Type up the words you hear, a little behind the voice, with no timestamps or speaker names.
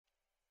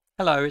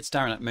Hello, it's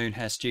Darren at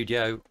Moonhare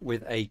Studio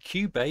with a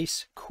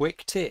Cubase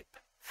quick tip: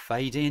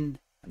 fade in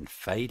and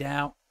fade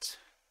out.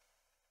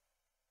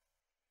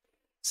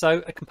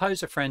 So a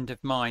composer friend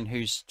of mine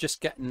who's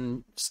just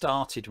getting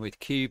started with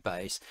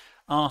Cubase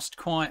asked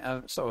quite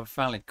a sort of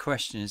valid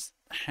question: is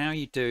how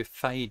you do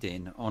fade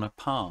in on a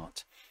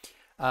part.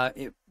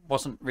 It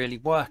wasn't really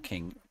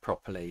working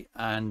properly,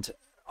 and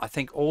I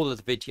think all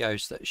of the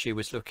videos that she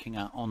was looking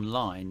at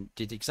online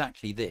did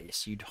exactly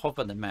this. You'd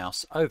hover the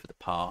mouse over the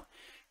part,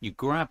 you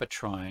grab a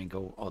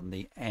triangle on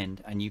the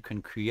end, and you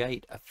can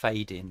create a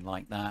fade in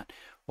like that,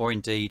 or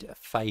indeed a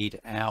fade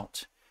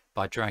out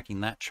by dragging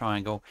that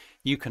triangle.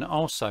 You can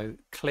also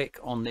click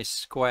on this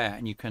square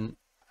and you can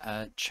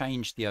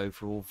change the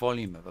overall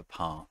volume of a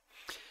part.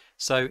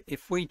 So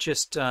if we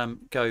just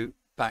go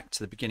back to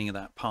the beginning of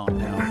that part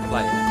now and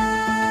play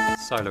it,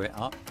 solo it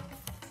up,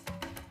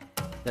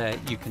 there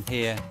you can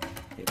hear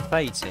it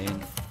fades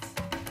in,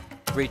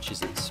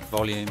 reaches its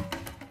volume,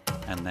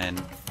 and then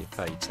it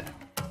fades out.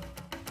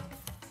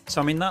 So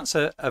I mean, that's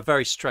a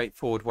very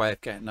straightforward way of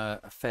getting a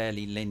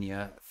fairly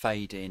linear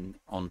fade in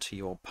onto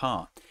your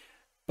part.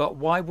 But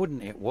why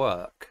wouldn't it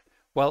work?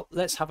 Well,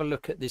 let's have a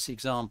look at this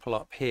example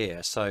up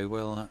here. So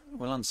we'll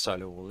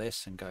unsolo all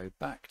this and go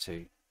back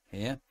to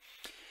here.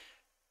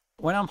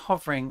 When I'm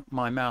hovering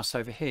my mouse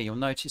over here, you'll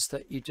notice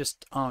that you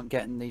just aren't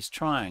getting these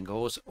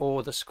triangles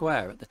or the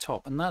square at the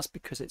top, and that's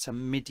because it's a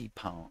MIDI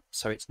part.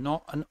 So it's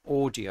not an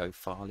audio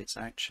file, it's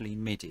actually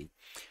MIDI,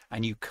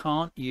 and you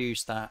can't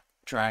use that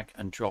drag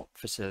and drop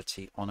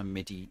facility on a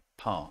MIDI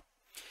part.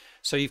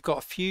 So you've got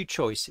a few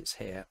choices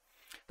here.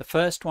 The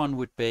first one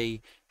would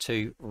be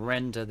to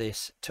render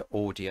this to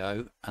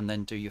audio and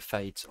then do your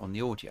fades on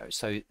the audio.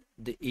 So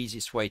the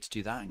easiest way to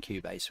do that in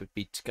Cubase would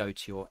be to go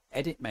to your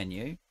edit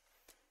menu,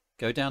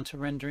 go down to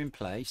render in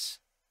place,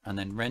 and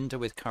then render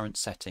with current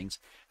settings,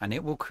 and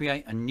it will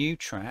create a new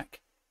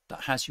track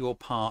that has your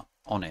part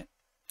on it.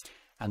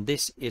 And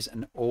this is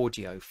an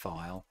audio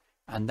file,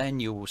 and then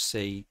you will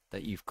see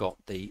that you've got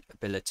the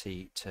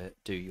ability to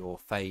do your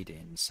fade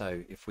in.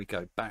 So if we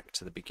go back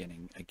to the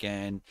beginning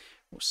again,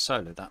 we'll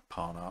solo that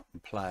part up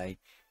and play,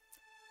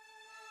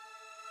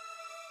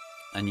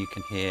 and you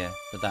can hear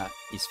that that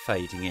is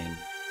fading in,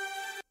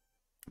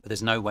 but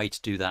there's no way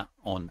to do that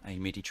on a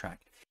MIDI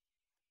track.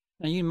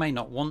 Now you may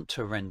not want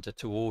to render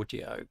to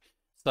audio,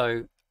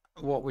 so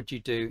what would you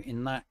do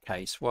in that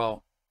case?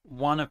 Well,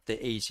 one of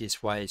the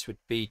easiest ways would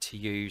be to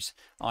use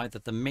either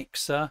the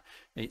mixer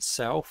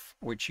itself,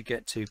 which you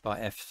get to by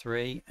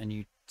F3, and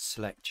you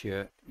select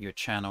your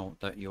channel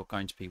that you're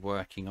going to be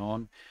working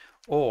on,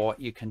 or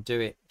you can do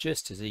it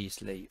just as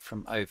easily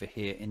from over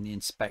here in the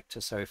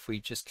inspector. So if we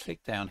just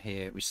click down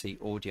here, we see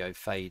audio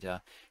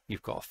fader.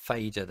 You've got a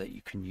fader that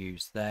you can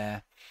use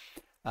there.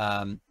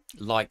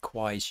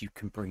 Likewise, you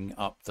can bring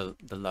up the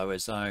lower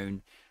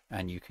zone,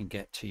 and you can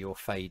get to your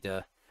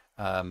fader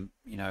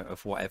you know,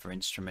 of whatever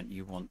instrument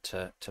you want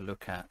to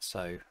look at.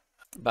 So,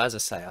 but as I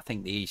say, I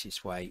think the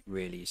easiest way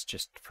really is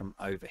just from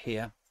over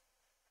here.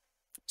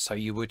 So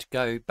you would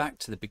go back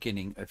to the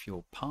beginning of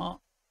your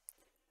part.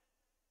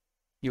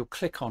 You'll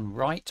click on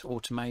Write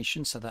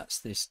Automation, so that's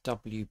this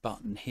W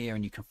button here,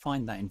 and you can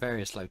find that in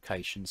various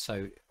locations.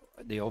 So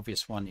the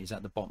obvious one is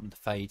at the bottom of the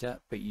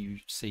fader, but you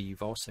see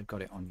you've also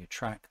got it on your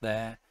track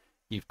there.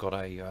 You've got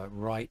a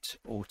Write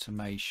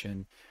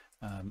Automation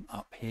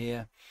up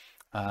here.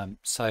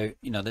 So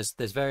you know,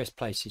 there's various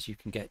places you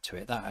can get to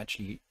it. That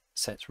actually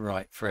sets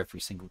right for every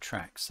single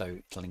track, so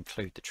it'll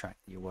include the track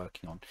that you're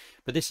working on.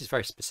 But this is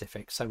very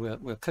specific, so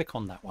we'll click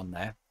on that one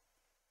there,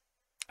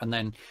 and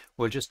then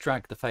we'll just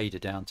drag the fader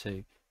down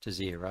to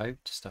 0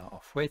 to start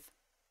off with,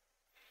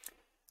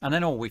 and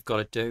then all we've got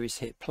to do is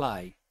hit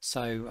play.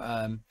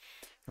 So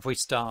if we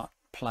start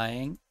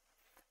playing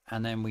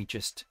and then we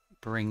just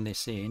bring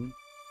this in,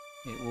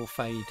 it will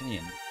fade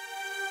in.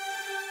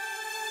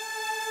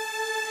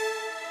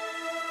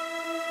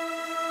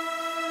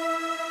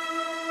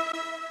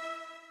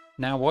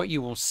 Now what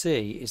you will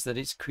see is that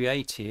it's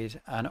created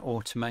an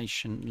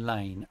automation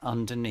lane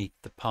underneath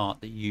the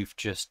part that you've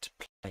just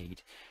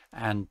played,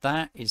 and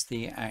that is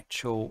the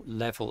actual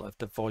level of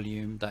the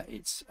volume that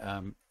it's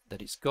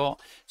got.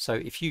 So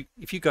if you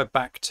go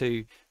back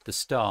to the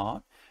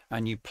start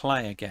and you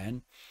play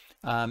again,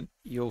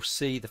 you'll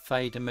see the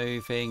fader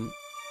moving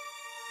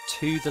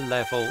to the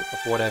level of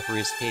whatever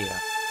is here.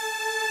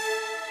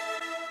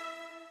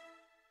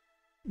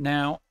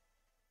 Now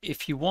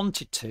if you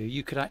wanted to,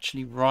 you could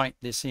actually write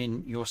this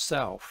in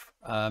yourself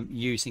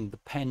using the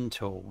pen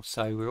tool.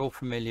 So we're all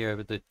familiar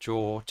with the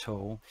draw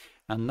tool,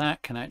 and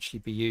that can actually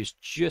be used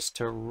just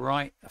to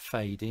write a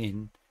fade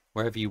in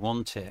wherever you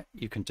want it.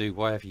 You can do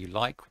whatever you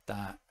like with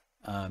that.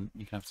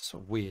 You can have the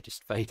sort of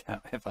weirdest fade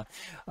out ever.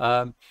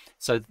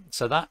 So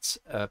that's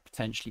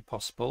potentially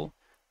possible.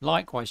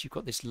 Likewise, you've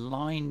got this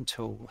line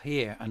tool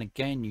here, and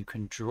again you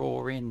can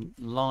draw in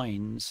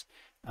lines,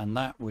 and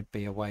that would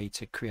be a way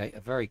to create a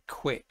very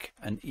quick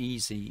and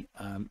easy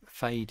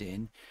fade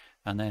in,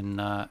 and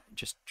then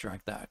just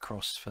drag that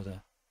across for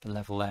the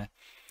level there.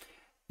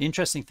 The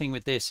interesting thing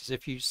with this is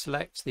if you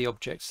select the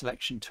object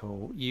selection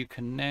tool, you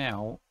can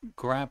now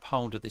grab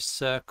hold of this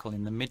circle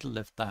in the middle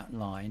of that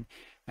line,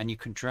 and you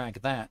can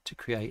drag that to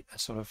create a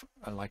sort of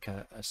like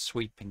a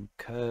sweeping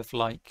curve,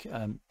 like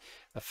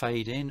a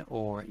fade in,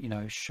 or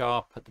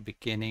sharp at the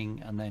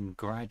beginning and then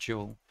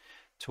gradual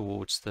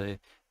towards the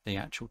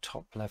actual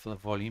top level of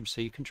volume.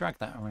 So you can drag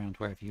that around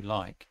wherever you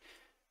like.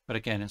 But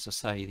again, as I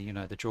say,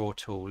 the draw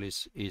tool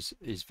is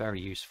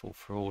very useful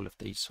for all of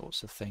these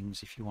sorts of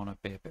things if you want to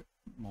be a bit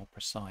more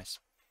precise.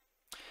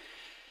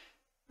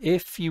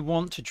 If you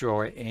want to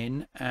draw it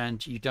in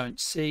and you don't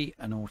see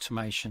an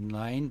automation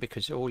lane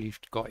because all you've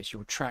got is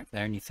your track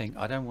there, and you think,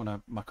 I don't want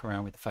to muck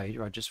around with the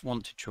fader, I just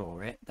want to draw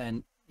it,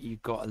 then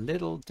you've got a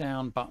little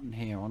down button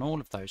here on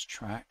all of those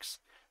tracks.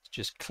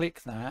 Just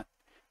click that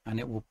and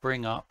it will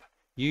bring up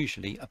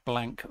usually a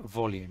blank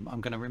volume.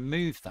 I'm going to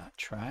remove that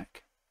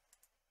track.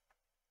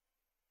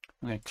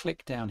 I'm going to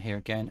click down here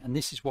again, and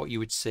this is what you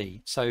would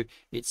see. So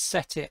it's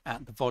set it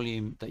at the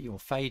volume that your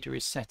fader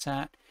is set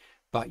at,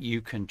 but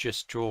you can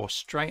just draw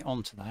straight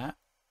onto that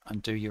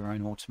and do your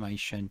own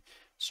automation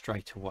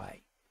straight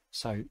away.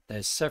 So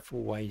there's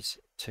several ways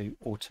to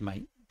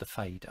automate the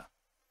fader.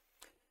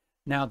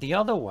 Now the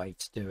other way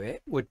to do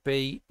it would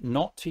be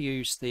not to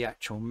use the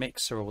actual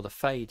mixer or the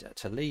fader,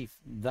 to leave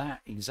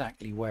that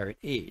exactly where it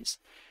is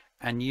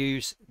and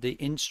use the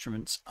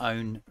instrument's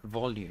own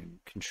volume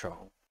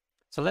control.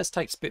 So let's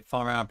take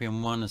Spitfire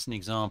Albion 1 as an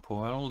example.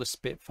 All the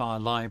Spitfire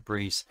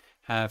libraries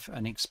have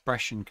an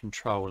expression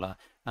controller,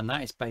 and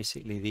that is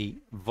basically the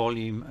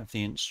volume of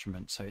the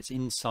instrument. So it's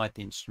inside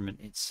the instrument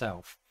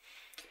itself.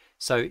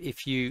 So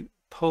if you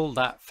pull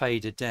that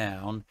fader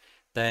down,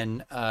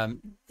 then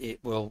it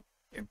will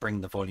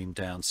bring the volume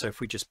down. So if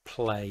we just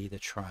play the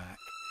track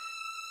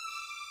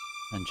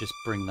and just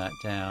bring that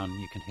down,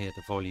 you can hear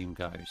the volume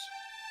goes.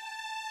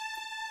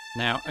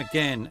 Now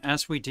again,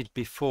 as we did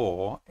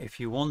before, if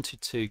you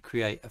wanted to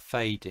create a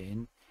fade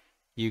in,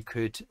 you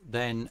could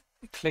then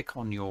click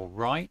on your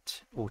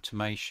right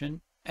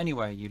automation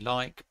anywhere you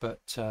like,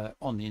 but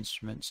on the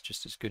instrument's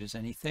just as good as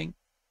anything.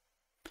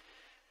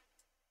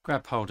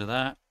 Grab hold of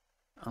that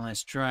and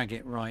let's drag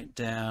it right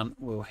down.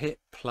 We'll hit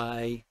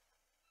play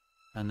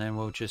and then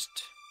we'll just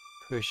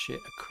push it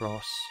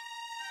across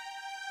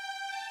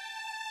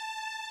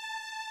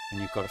and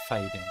you've got a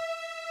fade in.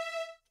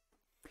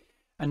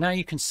 And now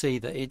you can see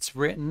that it's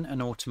written an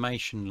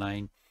automation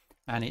lane,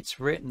 and it's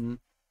written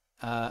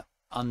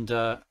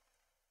under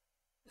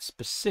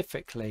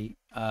specifically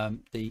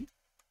the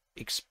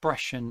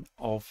expression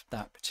of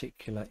that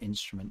particular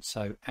instrument.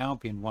 So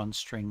Albion 1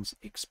 strings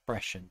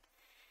expression.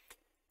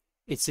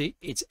 It's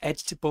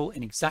editable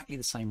in exactly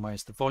the same way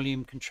as the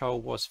volume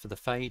control was for the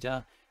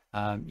fader.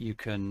 You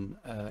can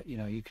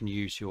you can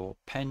use your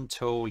pen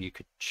tool. You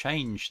could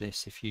change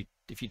this if you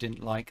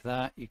didn't like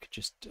that. You could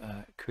just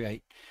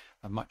create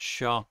a much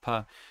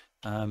sharper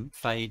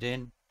fade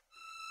in,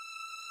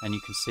 and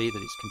you can see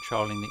that it's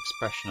controlling the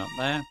expression up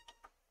there.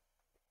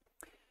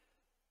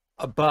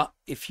 But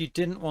if you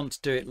didn't want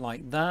to do it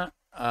like that,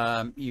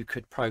 you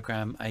could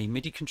program a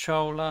MIDI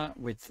controller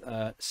with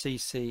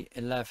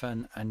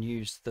CC11 and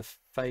use the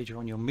fader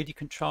on your MIDI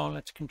controller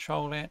to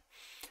control it.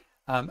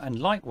 And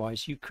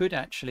likewise, you could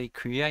actually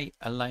create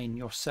a lane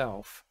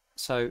yourself.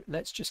 So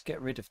let's just get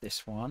rid of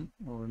this one.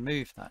 We'll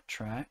remove that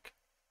track.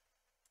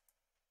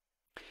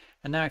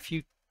 And now if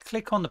you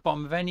click on the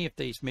bottom of any of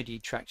these MIDI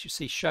tracks, you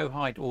see show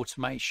hide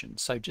automation.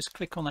 So just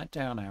click on that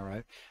down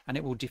arrow and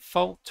it will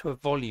default to a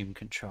volume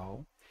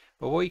control.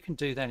 But what you can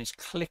do then is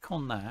click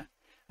on that,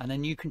 and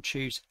then you can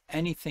choose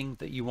anything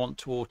that you want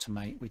to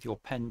automate with your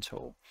pen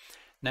tool.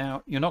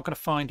 Now you're not going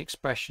to find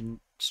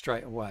expression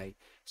straight away.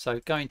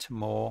 So go into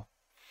more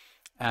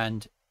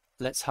and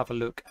let's have a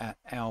look at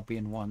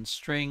Albion 1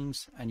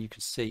 strings, and you can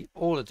see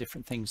all the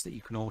different things that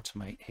you can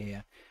automate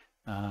here.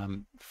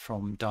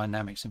 From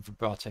dynamics and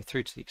vibrato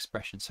through to the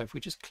expression. So if we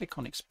just click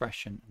on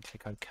expression and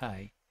click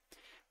OK,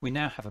 we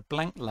now have a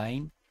blank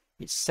lane.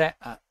 It's set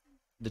at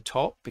the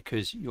top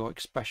because your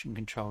expression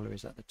controller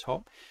is at the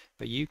top,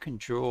 but you can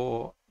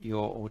draw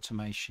your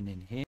automation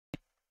in here.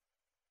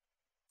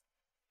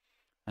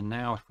 And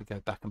now if we go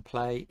back and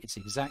play, it's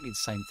exactly the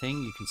same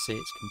thing. You can see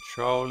it's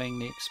controlling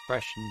the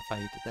expression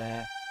fader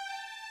there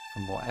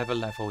from whatever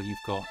level you've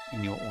got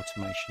in your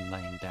automation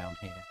lane down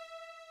here.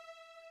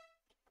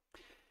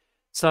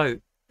 So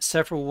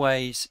several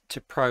ways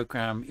to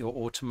program your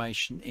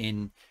automation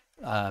in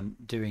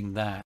doing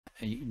that,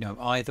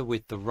 either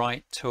with the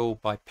right tool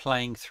by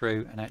playing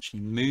through and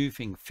actually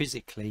moving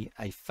physically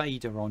a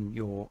fader on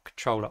your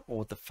controller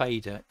or the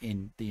fader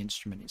in the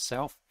instrument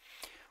itself,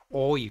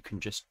 or you can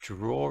just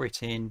draw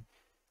it in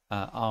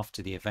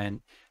after the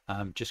event.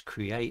 Just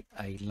create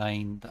a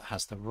lane that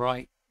has the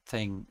right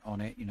thing on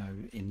it.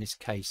 In this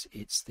case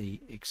it's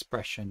the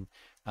expression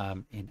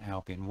in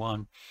Albion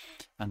 1,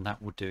 and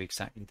that will do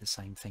exactly the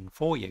same thing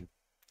for you.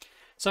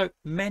 So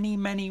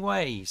many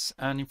ways,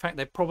 and in fact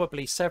there are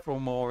probably several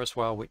more as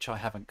well which I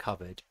haven't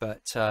covered,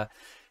 but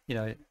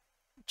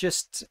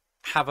just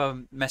have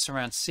a mess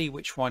around, see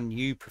which one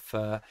you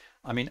prefer,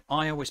 I mean,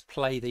 I always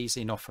play these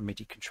in off a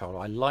MIDI controller.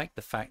 I like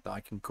the fact that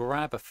I can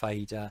grab a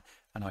fader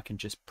and I can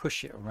just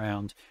push it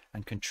around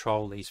and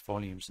control these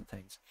volumes and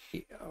things.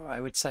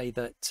 I would say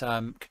that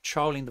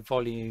controlling the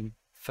volume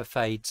for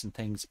fades and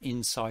things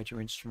inside your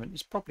instrument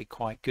is probably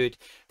quite good,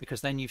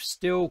 because then you've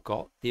still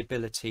got the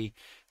ability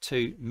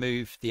to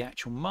move the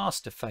actual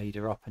master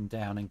fader up and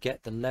down and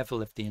get the level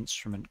of the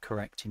instrument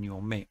correct in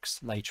your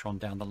mix later on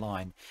down the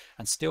line,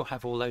 and still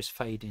have all those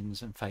fade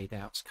ins and fade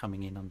outs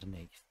coming in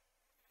underneath.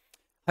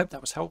 Hope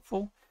that was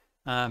helpful.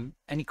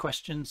 Any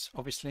questions,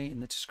 obviously, in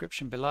the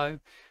description below,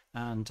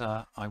 and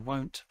I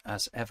won't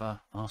as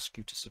ever ask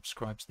you to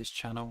subscribe to this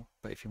channel,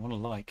 but if you want to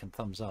like and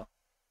thumbs up,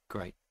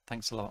 great.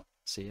 Thanks a lot.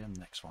 See you in the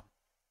next one.